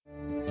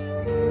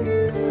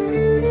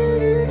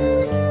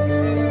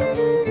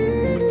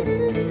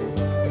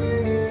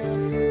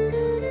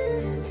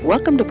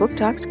Welcome to Book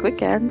Talks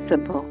Quick and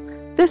Simple.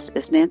 This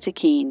is Nancy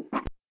Keene.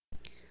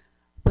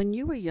 When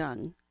you were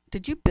young,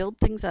 did you build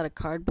things out of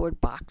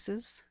cardboard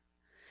boxes?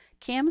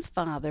 Cam's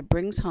father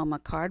brings home a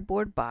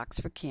cardboard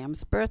box for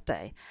Cam's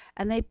birthday,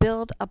 and they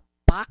build a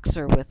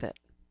boxer with it.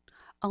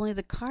 Only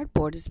the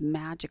cardboard is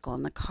magical,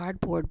 and the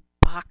cardboard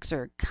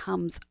boxer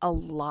comes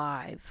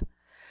alive.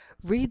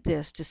 Read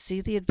this to see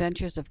the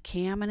adventures of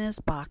Cam and his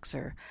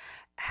boxer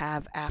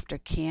have after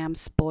Cam's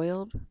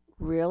spoiled,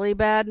 really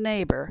bad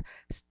neighbor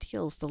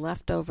steals the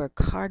leftover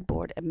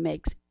cardboard and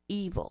makes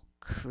evil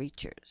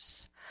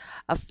creatures.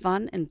 A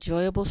fun,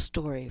 enjoyable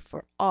story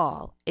for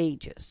all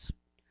ages.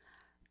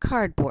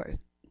 Cardboard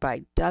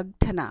by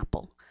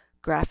TenNapel.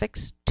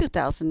 Graphics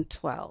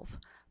 2012.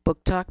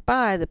 Book Talk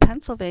by the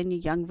Pennsylvania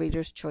Young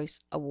Readers' Choice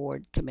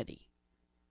Award Committee.